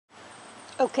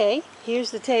Okay, here's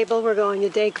the table. We're going to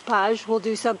decoupage. We'll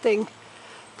do something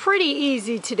pretty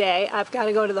easy today. I've got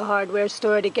to go to the hardware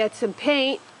store to get some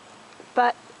paint,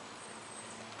 but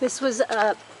this was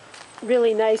a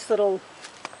really nice little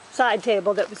side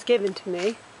table that was given to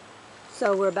me.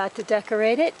 So we're about to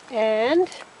decorate it, and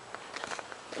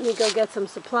let me go get some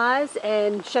supplies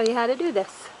and show you how to do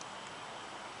this.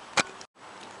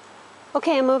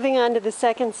 Okay, I'm moving on to the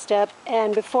second step,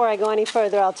 and before I go any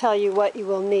further, I'll tell you what you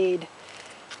will need.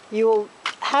 You will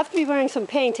have to be wearing some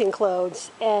painting clothes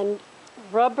and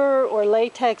rubber or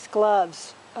latex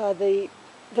gloves. The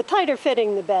tighter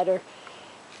fitting, the better.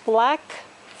 Black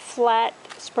flat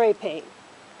spray paint.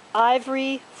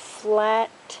 Ivory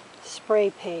flat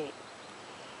spray paint.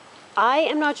 I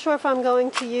am not sure if I'm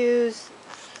going to use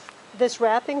this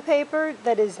wrapping paper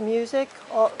that is music.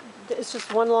 It's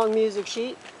just one long music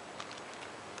sheet.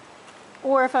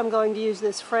 Or if I'm going to use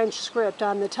this French script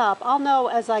on the top. I'll know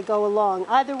as I go along.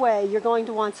 Either way, you're going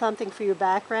to want something for your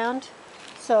background.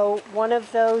 So one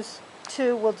of those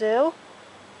two will do.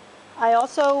 I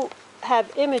also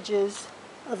have images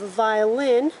of a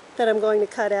violin that I'm going to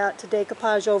cut out to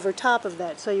decoupage over top of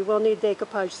that. So you will need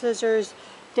decoupage scissors,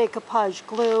 decoupage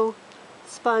glue,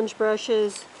 sponge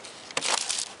brushes.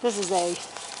 This is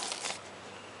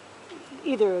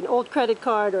either an old credit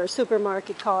card or a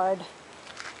supermarket card.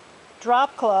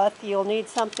 Drop cloth, you'll need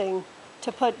something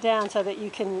to put down so that you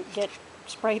can get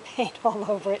spray paint all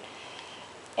over it.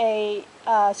 A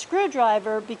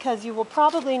screwdriver, because you will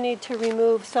probably need to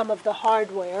remove some of the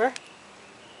hardware.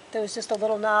 There was just a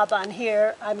little knob on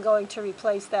here. I'm going to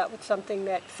replace that with something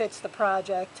that fits the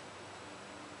project.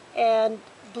 And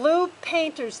blue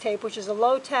painter's tape, which is a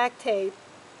low tack tape,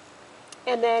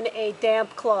 and then a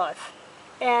damp cloth.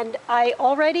 And I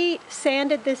already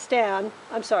sanded this down.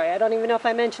 I'm sorry, I don't even know if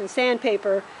I mentioned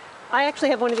sandpaper. I actually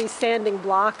have one of these sanding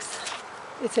blocks.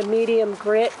 It's a medium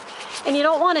grit. And you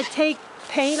don't want to take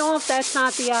paint off, that's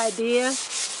not the idea.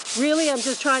 Really, I'm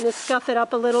just trying to scuff it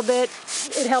up a little bit.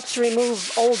 It helps to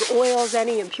remove old oils,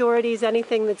 any impurities,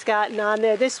 anything that's gotten on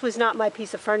there. This was not my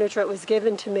piece of furniture, it was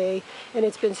given to me. And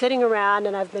it's been sitting around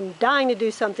and I've been dying to do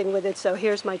something with it, so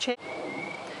here's my chance.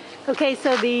 Okay,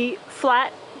 so the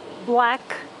flat black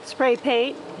spray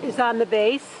paint is on the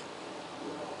base.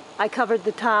 I covered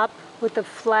the top with the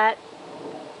flat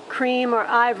cream or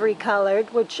ivory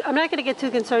colored, which I'm not going to get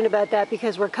too concerned about that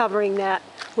because we're covering that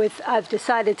with, I've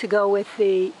decided to go with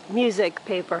the music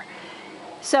paper.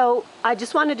 So I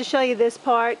just wanted to show you this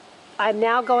part. I'm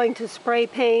now going to spray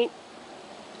paint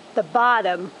the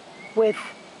bottom with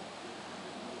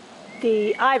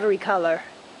the ivory color,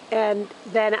 and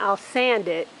then I'll sand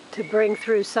it to bring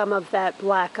through some of that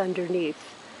black underneath.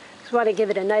 Just want to give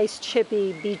it a nice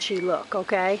chippy, beachy look,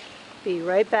 okay? Be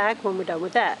right back when we're done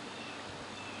with that.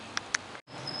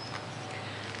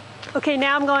 Okay,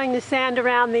 now I'm going to sand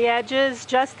around the edges,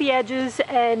 just the edges,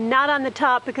 and not on the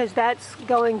top because that's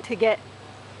going to get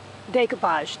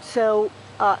decoupaged. So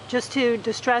just to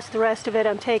distress the rest of it,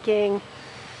 I'm taking,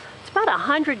 it's about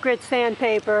 100 grit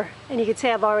sandpaper, and you can see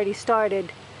I've already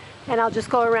started. And I'll just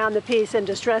go around the piece and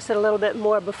distress it a little bit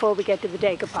more before we get to the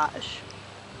decoupage.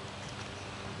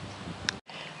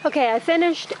 Okay, I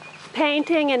finished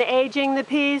painting and aging the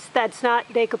piece. That's not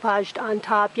decoupaged on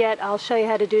top yet. I'll show you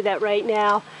how to do that right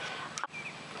now.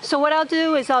 So what I'll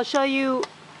do is I'll show you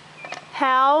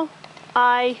how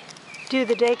I do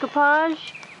the decoupage.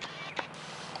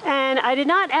 And I did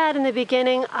not add in the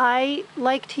beginning, I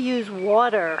like to use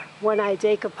water when I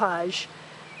decoupage.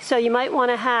 So you might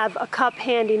want to have a cup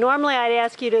handy. Normally I'd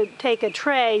ask you to take a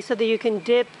tray so that you can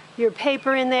dip your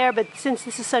paper in there, but since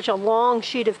this is such a long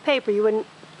sheet of paper, you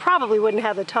probably wouldn't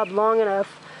have the tub long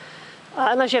enough,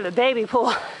 unless you have a baby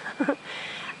pool,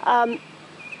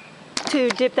 to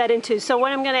dip that into. So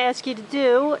what I'm going to ask you to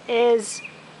do is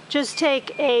just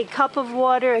take a cup of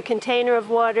water, a container of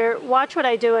water, watch what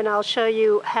I do and I'll show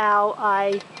you how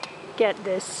I get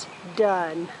this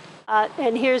done.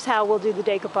 And here's how we'll do the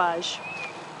decoupage.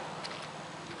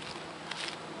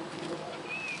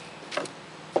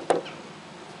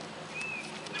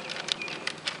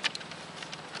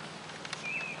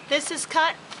 This is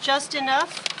cut just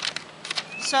enough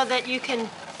so that you can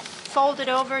fold it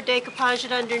over, decoupage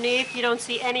it underneath. You don't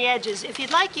see any edges. If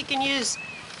you'd like, you can use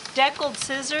deckled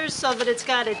scissors so that it's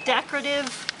got a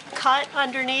decorative cut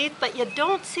underneath, but you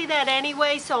don't see that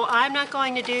anyway, so I'm not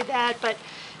going to do that, but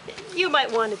you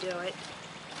might want to do it.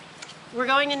 We're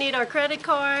going to need our credit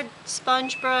card,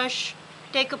 sponge brush,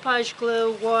 decoupage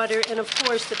glue, water, and of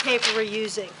course the paper we're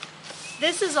using.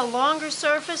 This is a longer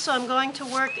surface, so I'm going to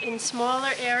work in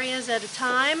smaller areas at a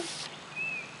time.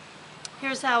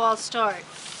 Here's how I'll start.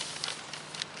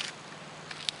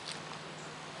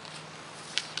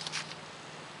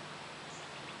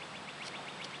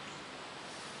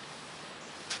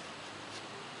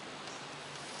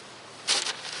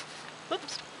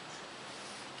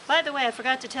 By the way, I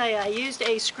forgot to tell you, I used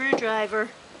a screwdriver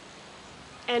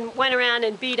and went around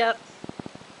and beat up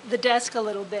the desk a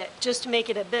little bit just to make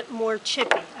it a bit more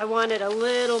chippy. I wanted a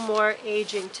little more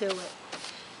aging to it.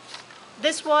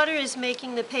 This water is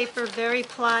making the paper very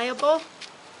pliable.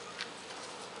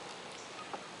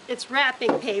 It's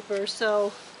wrapping paper,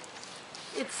 so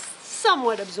it's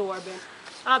somewhat absorbent.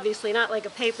 Obviously not like a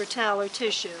paper towel or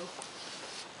tissue.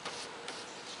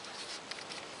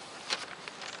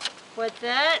 With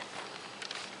that,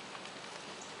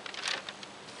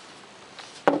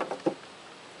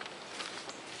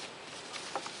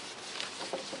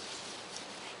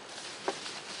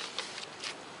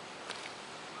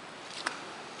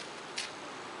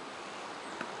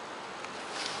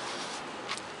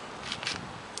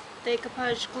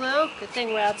 Decoupage glue. Good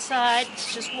thing we're outside,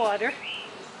 it's just water.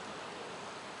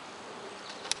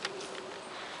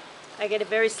 I get it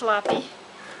very sloppy.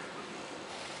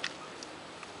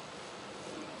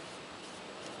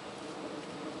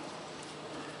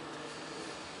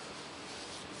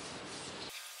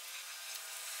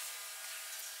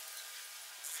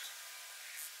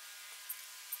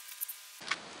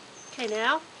 Okay,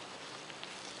 now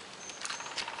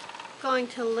I'm going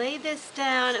to lay this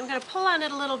down. I'm going to pull on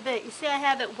it a little bit. You see I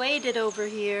have it weighted over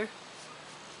here.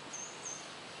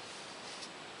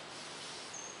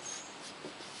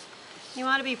 You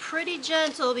want to be pretty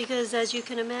gentle because, as you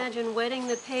can imagine, wetting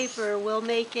the paper will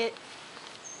make it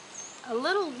a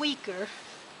little weaker.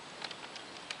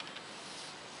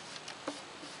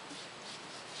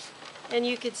 And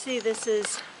you can see this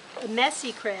is a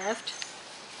messy craft,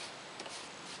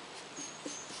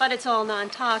 but it's all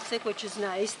non-toxic, which is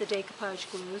nice, the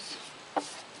decoupage glues.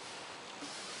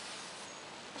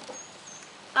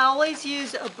 I always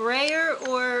use a brayer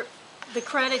or the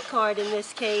credit card in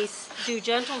this case. Do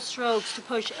gentle strokes to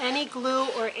push any glue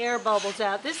or air bubbles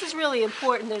out. This is really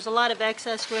important. There's a lot of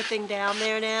excess dripping down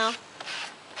there now.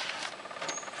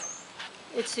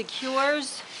 It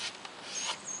secures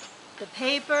the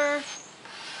paper,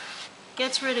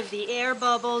 gets rid of the air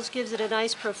bubbles, gives it a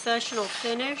nice professional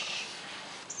finish.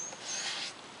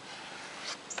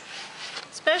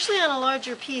 Especially on a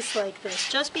larger piece like this.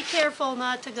 Just be careful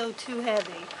not to go too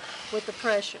heavy with the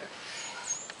pressure.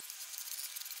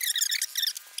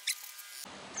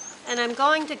 And I'm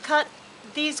going to cut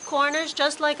these corners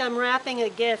just like I'm wrapping a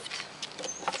gift.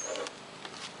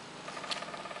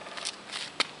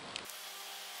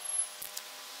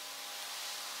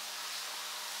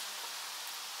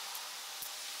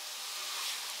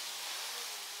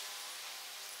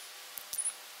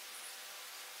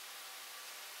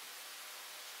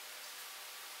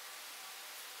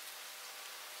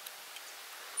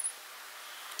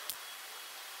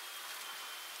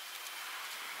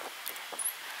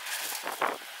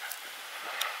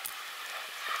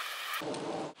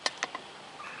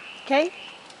 Okay,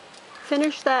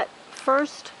 finish that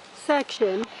first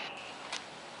section,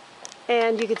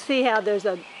 and you can see how there's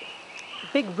a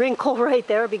big wrinkle right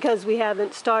there because we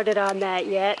haven't started on that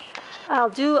yet. I'll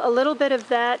do a little bit of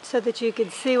that so that you can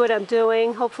see what I'm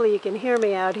doing. Hopefully you can hear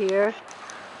me out here.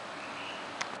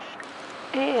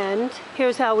 And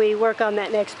here's how we work on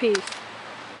that next piece.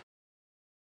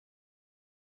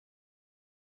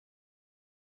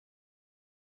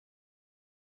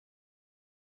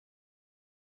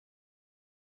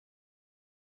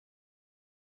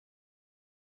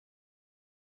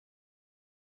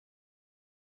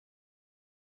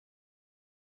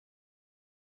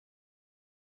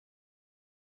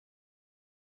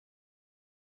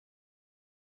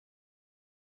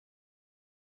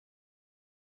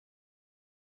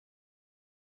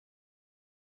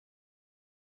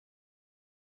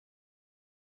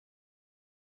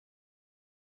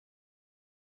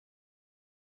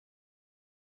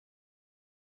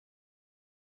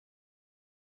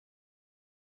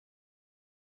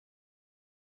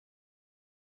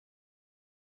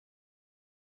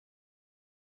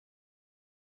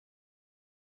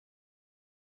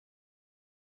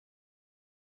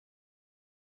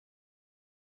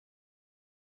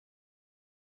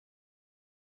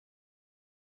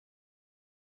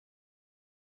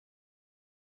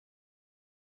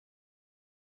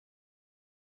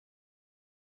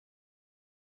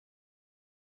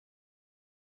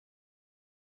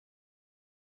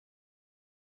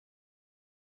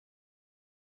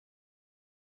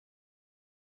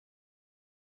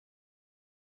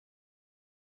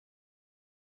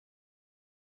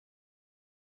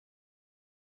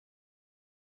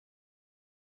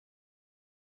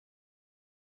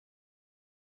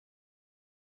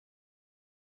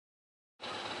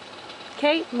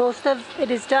 Okay, most of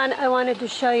it is done. I wanted to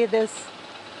show you this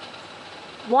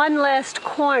one last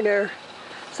corner.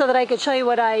 So so that I could show you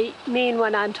what I mean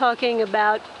when I'm talking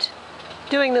about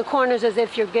doing the corners as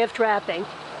if you're gift wrapping.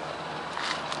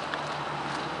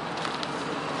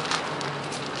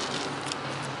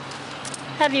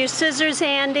 Have your scissors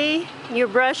handy, your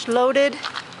brush loaded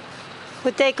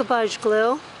with decoupage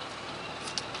glue.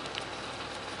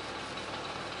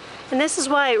 And this is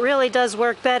why it really does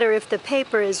work better if the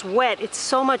paper is wet. It's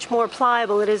so much more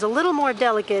pliable. It is a little more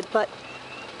delicate, but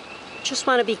just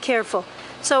want to be careful.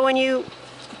 So when you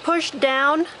push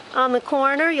down on the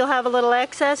corner, you'll have a little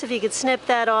excess. If you could snip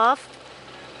that off,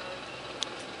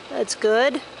 that's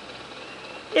good.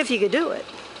 If you could do it.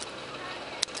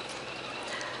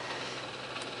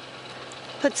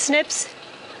 Put snips,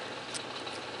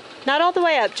 not all the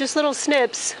way up, just little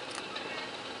snips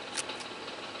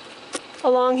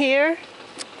along here.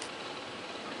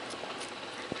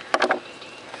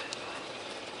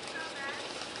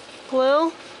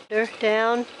 Glue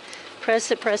down,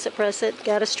 press it, press it, press it.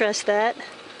 Gotta stress that.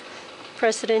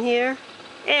 Press it in here.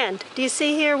 And do you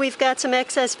see here we've got some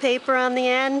excess paper on the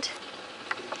end?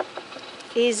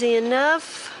 Easy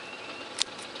enough.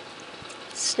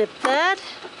 Snip that.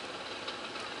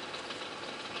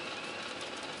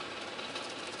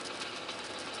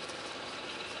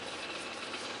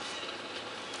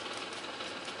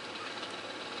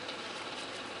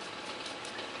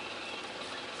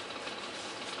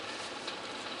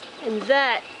 And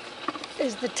that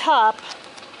is the top.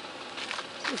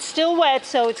 It's still wet,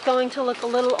 so it's going to look a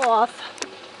little off.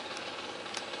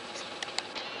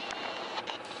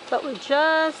 But we're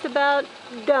just about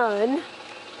done.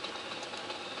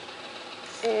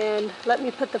 And let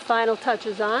me put the final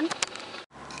touches on.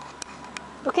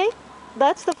 Okay,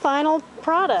 that's the final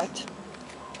product.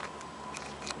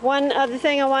 One other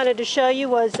thing I wanted to show you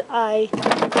was I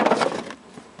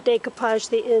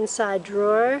decoupaged the inside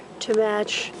drawer to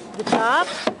match the top.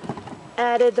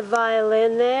 Added the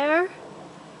violin there.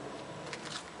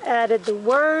 Added the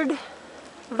word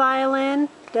violin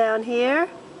down here.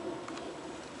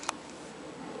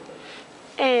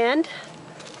 And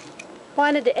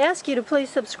wanted to ask you to please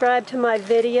subscribe to my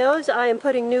videos. I am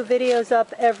putting new videos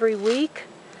up every week.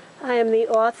 I am the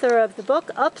author of the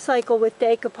book Upcycle with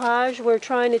Decoupage. We're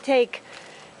trying to take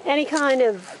any kind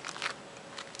of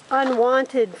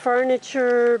unwanted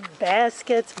furniture,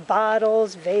 baskets,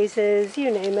 bottles, vases, you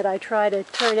name it. I try to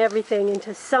turn everything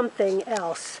into something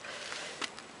else.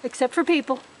 Except for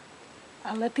people.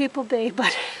 I'll let people be,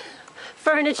 but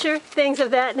furniture, things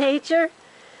of that nature.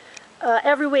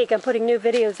 Every week I'm putting new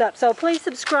videos up. So please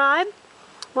subscribe.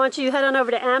 Why don't you head on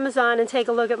over to Amazon and take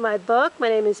a look at my book. My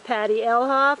name is Patty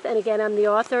Elhoff, and again I'm the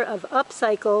author of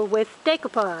Upcycle with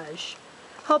Decoupage.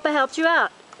 Hope I helped you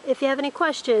out. If you have any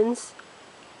questions,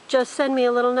 just send me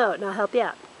a little note and I'll help you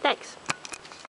out. Thanks.